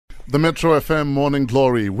The Metro FM Morning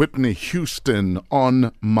Glory, Whitney Houston,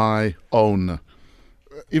 On My Own.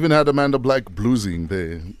 Even had Amanda Black bluesing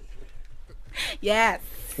there. Yes.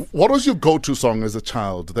 What was your go-to song as a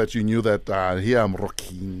child that you knew that, here I'm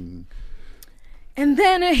rocking? And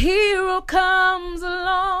then a hero comes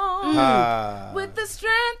along with the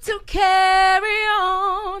strength to carry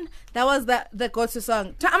on. That was the go-to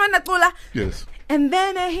song. Amanda Kula. Yes. And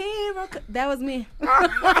then a hero. That was me.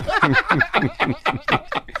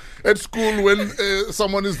 At school, when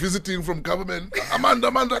someone is visiting from government,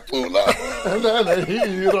 Amanda Kula, and then a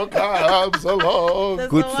hero comes along.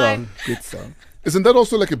 That's Good the song. one. Good song. Isn't that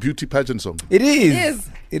also like a beauty pageant song? It is. Yes.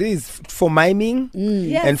 It is for miming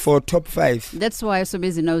Yes. and for top 5. That's why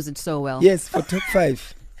Sobezi knows it so well. Yes, for top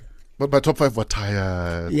 5. But by top 5, we're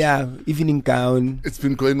tired. Yeah, evening gown. It's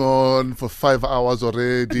been going on for 5 hours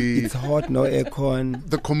already. It's hot, no aircon.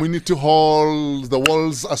 The community hall, the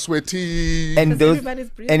walls are sweaty. And those, everybody's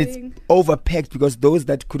and it's breathing. overpacked because those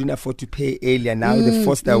that couldn't afford to pay earlier now they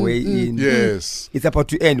forced their way in. Yes. It's about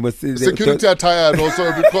to end. But Security are tired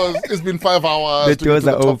also because it's been 5 hours. the to get doors to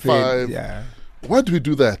the are top open. 5. Yeah, Why do we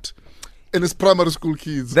do that? And it's primary school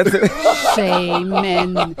kids. that's Shame,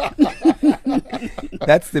 man.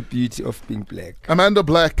 that's the beauty of being black. Amanda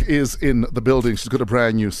Black is in the building. She's got a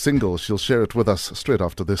brand new single. She'll share it with us straight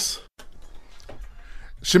after this.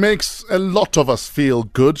 She makes a lot of us feel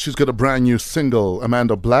good. She's got a brand new single.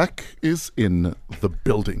 Amanda Black is in the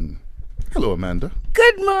building. Hello, Amanda.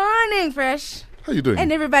 Good morning, Fresh. How you doing?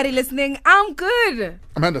 And everybody listening, I'm good.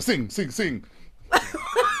 Amanda, sing.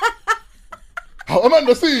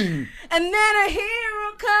 Amanda, sing. And then a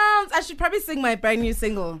hero comes. I should probably sing my brand new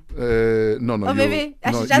single. No. Or maybe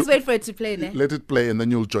I should just wait for it to play. Ne? Let it play and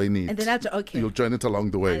then you'll join it. And then after, okay. You'll join it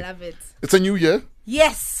along the I way. love it. It's a new year.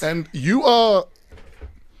 Yes. And you're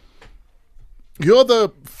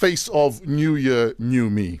the face of New Year, New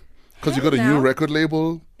Me. Because you got a new Now. record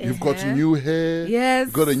label. You've got Uh-huh. new hair. Yes.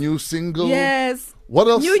 You've got a new single. Yes. What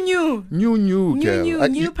else? New, girl.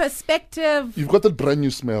 new perspective. You've got that brand new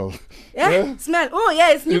smell. Yeah. Smell. Oh,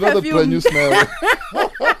 yeah, it's new You got that perfume. brand new smell.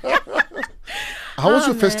 How was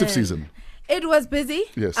your festive man. season? It was busy.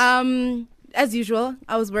 Yes. As usual,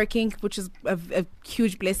 I was working, which is a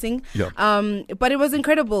huge blessing. Yeah. But it was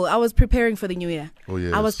incredible. I was preparing for the new year. Oh,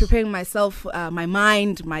 yes. I was preparing myself, my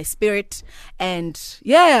mind, my spirit, and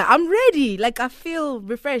yeah, I'm ready. Like I feel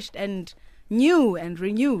refreshed and new and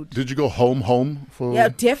renewed. Did you go home for? Yeah,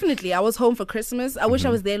 definitely. I was home for Christmas. I wish I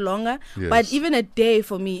was there longer. Yes. But even a day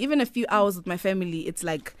for me, even a few hours with my family, it's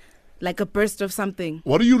like a burst of something.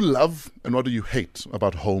 What do you love and what do you hate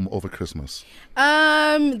about home over Christmas?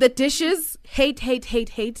 The dishes, hate. They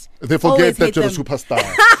Always forget that hate you're a them. superstar.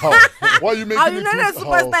 How? Why are you making Are it you not a too-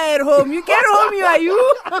 superstar how? at home? You get home, you are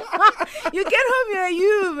you. You get home, you are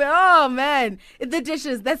you. Oh man, the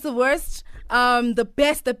dishes. That's the worst. The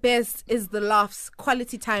best is the laughs,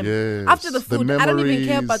 quality time. Yes, After the the food, I don't even care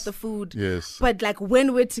memories. about the food. Yes. But like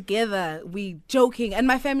when we're together, we joking, and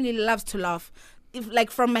my family loves to laugh.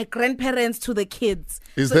 Like from my grandparents to the kids.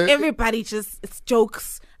 Is so there- everybody it's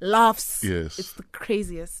jokes, laughs. Yes. It's the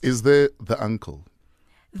craziest. Is there the uncle?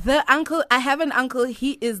 The uncle, I have an uncle.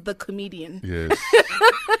 He is the comedian. Yes.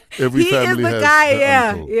 Every He is family the has guy. the Yeah,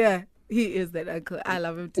 uncle. yeah. He is that uncle. I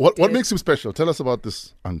love him. To What death. makes him special? Tell us about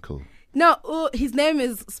this uncle. No, his name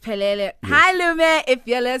is Spelele. Hi, Lume, if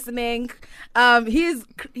you're listening.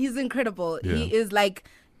 He's incredible. Yeah. He is like,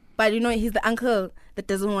 but he's the uncle that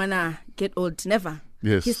doesn't wanna get old. Never.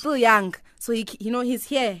 Yes. He's still young, so he's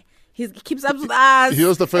here. He keeps up with us. He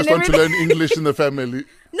was the first and one to learn everything. English in the family.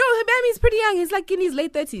 No, he's pretty young. He's like in his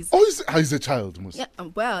late 30s. Oh, he's a child. Musa. Yeah,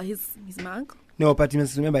 well, he's my uncle. No, but you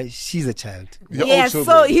must remember, she's a child. You're Yes, old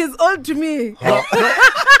so children. he's old to me.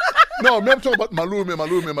 No, I'm talking about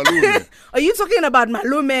Malume. Are you talking about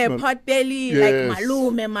malume, pot belly, Yes. like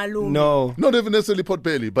malume? No. Not even necessarily pot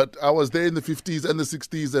belly, but I was there in the 50s and the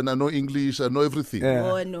 60s, and I know English, I know everything.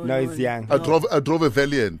 Oh, no, Now he's young. I drove a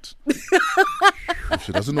Valiant. If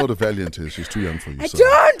she doesn't know what a Valiant is, she's too young for you. I so.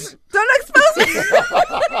 don't expose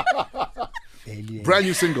me. Brand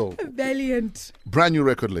new single, Valiant. brand new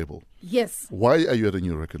record label. Yes. Why are you at a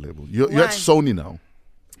new record label? You're Why? at Sony now.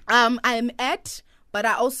 I'm at, but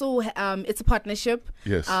I also it's a partnership.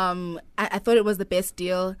 Yes. I thought it was the best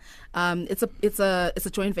deal. It's a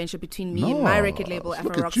joint venture between me and my record label, Afro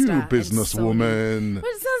Look at Rockstar. you, and businesswoman. Sony. But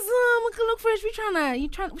it says, look, Fresh, we're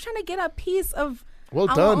trying to get a piece of Well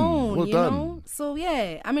our done. own, Well you done. know? So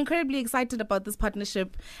yeah, I'm incredibly excited about this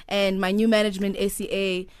partnership and my new management,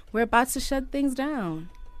 ACA. We're about to shut things down.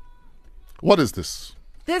 What is this?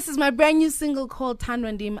 This is my brand new single called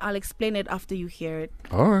Tanwandim. I'll explain it after you hear it.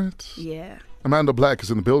 All right. Yeah. Amanda Black is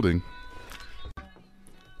in the building.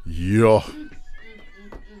 Yo.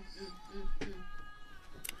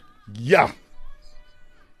 Yeah.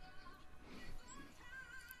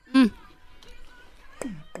 Woo!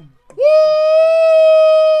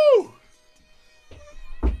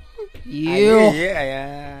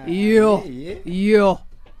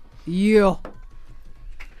 Yo.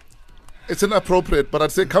 It's inappropriate, but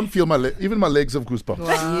I'd say come feel my even my legs have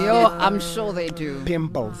goosebumps. Yo, I'm sure they do.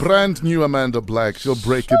 Pimples. Brand new Amanda Black. She'll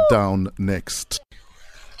break it down next.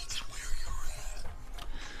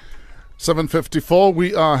 7:54.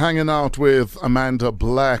 We are hanging out with Amanda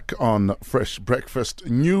Black on Fresh Breakfast.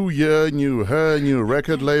 New year, new her, new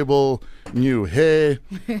record label, new hair,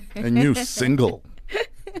 and new single.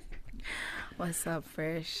 What's up,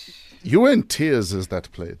 Fresh? You were in tears as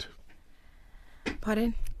that played.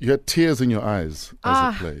 Pardon? You had tears in your eyes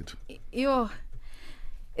as it played.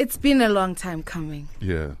 It's been a long time coming.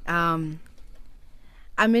 Yeah. I'm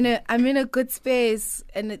in a good space,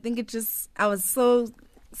 and I think I was so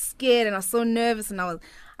scared and I was so nervous, and I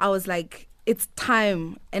was like, it's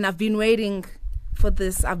time, and I've been waiting for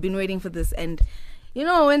this, and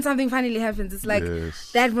when something finally happens, it's like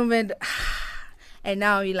that moment. And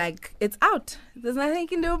now you're like, it's out. There's nothing you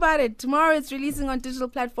can do about it. Tomorrow it's releasing on digital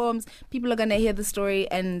platforms. People are going to hear the story,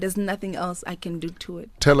 and there's nothing else I can do to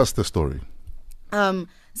it. Tell us the story.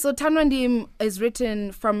 So Tanwandim is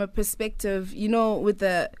written from a perspective,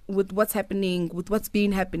 with what's happening, with what's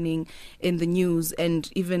been happening in the news and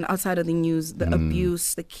even outside of the news, the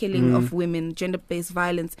abuse, the killing of women, gender-based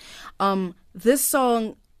violence. This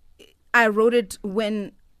song, I wrote it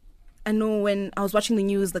when I was watching the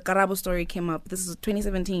news, the Karabo story came up. This is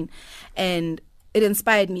 2017, and it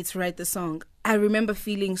inspired me to write the song. I remember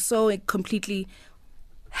feeling so completely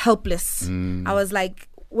helpless. I was like,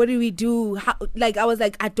 what do we do? I was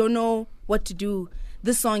like, I don't know what to do.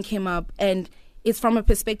 This song came up, and it's from a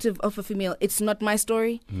perspective of a female. It's not my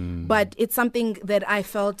story, but it's something that I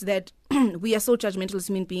felt that we are so judgmental as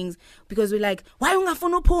human beings, because we're like, why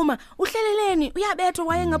ungafuna uphuma? Uhleleleni, uyabeto,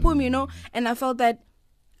 why ungaphumi, And I felt that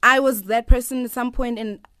I was that person at some point,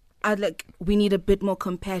 and I was like, we need a bit more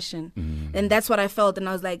compassion. And that's what I felt. And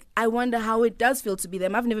I was like, I wonder how it does feel to be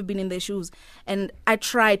them. I've never been in their shoes. And I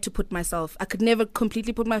tried to put myself. I could never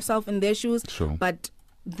completely put myself in their shoes. Sure. But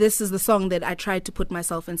this is the song that I tried to put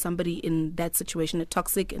myself in somebody in that situation, a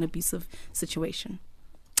toxic and abusive situation.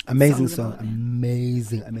 Amazing song.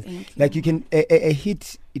 Amazing. Like you can, a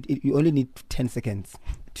hit, you only need 10 seconds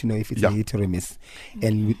to know if it's a hit or a miss.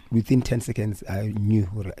 And within 10 seconds, I knew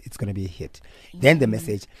it's going to be a hit. Then the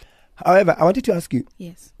message. However, I wanted to ask you,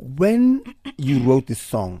 when you wrote this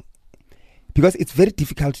song, because it's very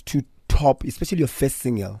difficult to top, especially your first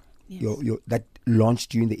single, your that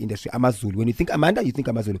launched you in the industry, Amazulu. When you think Amanda, you think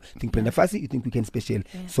Amazulu. Think Brenda Fassie, you think Weekend Special,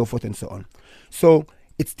 so forth and so on. So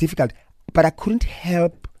it's difficult. But I couldn't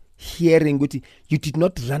help hearing you did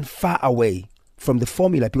not run far away from the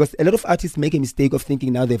formula, because a lot of artists make a mistake of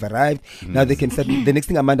thinking now they've arrived, now they can start. The next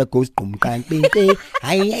thing Amanda goes,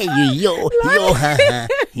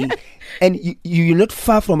 and you're not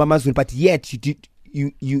far from Amazon, but yet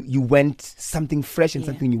you went something fresh and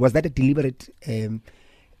something new. Was that a deliberate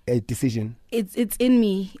decision? It's in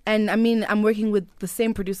me, and I mean, I'm working with the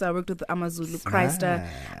same producer I worked with, Amazulu Chrysler.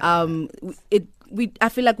 I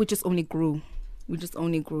feel like we just only grew.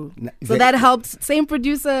 So that helped. Same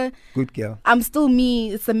producer. Good girl. I'm still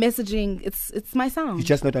me. It's the messaging. It's my sound. You're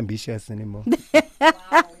just not ambitious anymore. In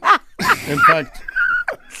fact,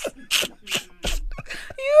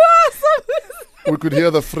 you are so. we could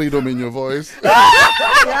hear the freedom in your voice. Yeah,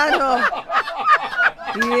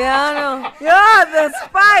 the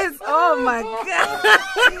spice. Oh my God.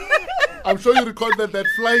 I'm sure you recorded that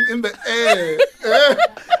flying in the air.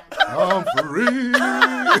 I'm free.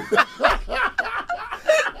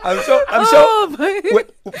 I'm sure. When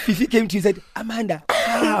Fifi came to you, said, Amanda,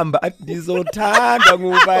 come. Ndizotanda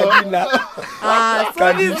ngubalina.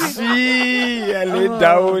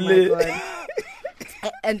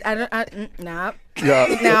 And I don't. Nah.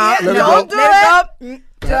 Yeah. No. Don't do it.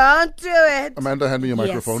 Don't do it. Amanda, hand me your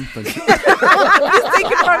microphone. Thank you. Please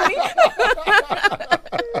take it from me.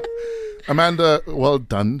 Amanda, well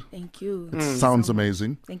done. Thank you. It sounds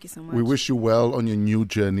amazing. Thank you so much. We wish you well on your new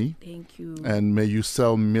journey. Thank you. And may you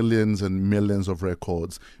sell millions and millions of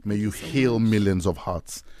records. May you heal millions of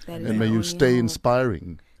hearts. And may you stay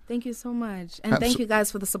inspiring. Thank you so much. And thank you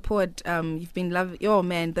guys for the support. You've been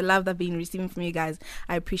the love that I've been receiving from you guys,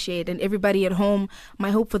 I appreciate. And everybody at home,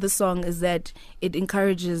 my hope for this song is that it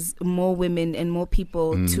encourages more women and more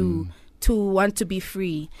people to want to be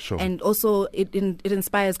free. Sure. And also it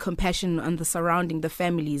inspires compassion on the surrounding, the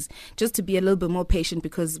families, just to be a little bit more patient,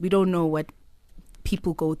 because we don't know what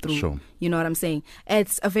people go through. Sure. You know what I'm saying?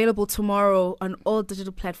 It's available tomorrow on all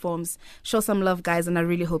digital platforms. Show some love, guys, and I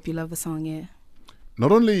really hope you love the song. Yeah.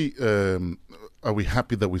 Not only are we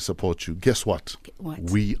happy that we support you, guess what? What?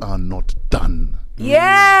 We are not done.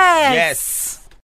 Yes.